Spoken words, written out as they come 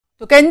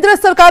તો કેન્દ્ર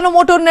સરકારનો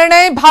મોટો નિર્ણય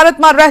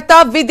ભારતમાં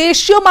રહેતા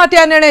વિદેશીઓ માટે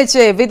આ નિર્ણય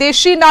છે।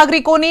 વિદેશી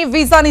નાગરિકોની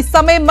વિઝાની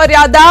સમય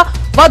મર્યાદા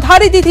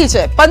વધારી દીધી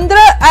છે।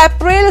 15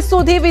 એપ્રિલ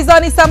સુધી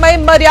વિઝાની સમય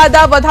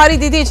મર્યાદા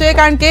વધારી દીધી છે,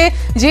 કારણ કે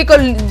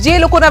જે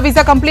લોકોના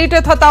વિઝા કમ્પ્લીટ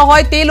થતા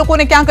હોય તે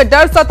લોકોને ક્યાંક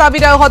ડર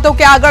સતાવી રહ્યો હતો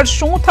કે આગળ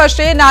શું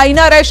થશે, ના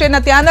અહીં રહેશે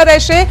ના ત્યાં ન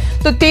રહેશે।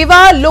 તો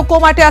તેવા લોકો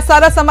માટે આ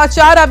સારા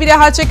સમાચાર આવી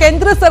રહ્યા છે।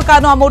 કેન્દ્ર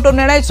સરકારનો આ મોટો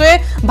નિર્ણય છે।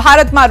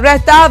 ભારતમાં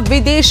રહેતા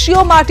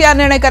વિદેશીઓ માટે આ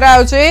નિર્ણય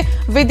કરાયો છે।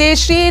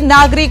 વિદેશી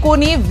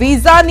નાગરિકોની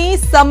વિઝાની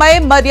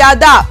સમય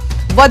મર્યાદા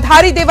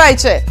વધારી દેવાઈ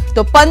છે।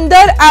 તો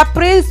 15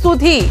 એપ્રિલ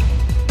સુધી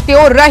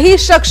તેઓ રહી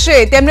શકશે।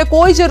 તેમને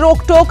કોઈ જ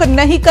રોકટોક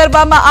નહીં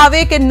કરવામાં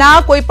આવે કે ના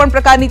કોઈ પણ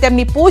પ્રકારની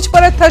તેમની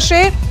પૂછપરછ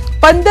થશે।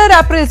 15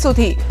 એપ્રિલ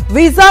સુધી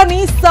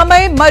વિઝાની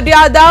સમય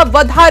મર્યાદા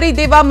વધારી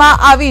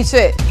દેવામાં આવી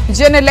છે,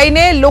 જેને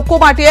લઈને લોકો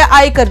માટે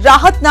આ એક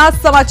રાહતના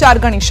સમાચાર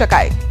ગણી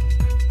શકાય।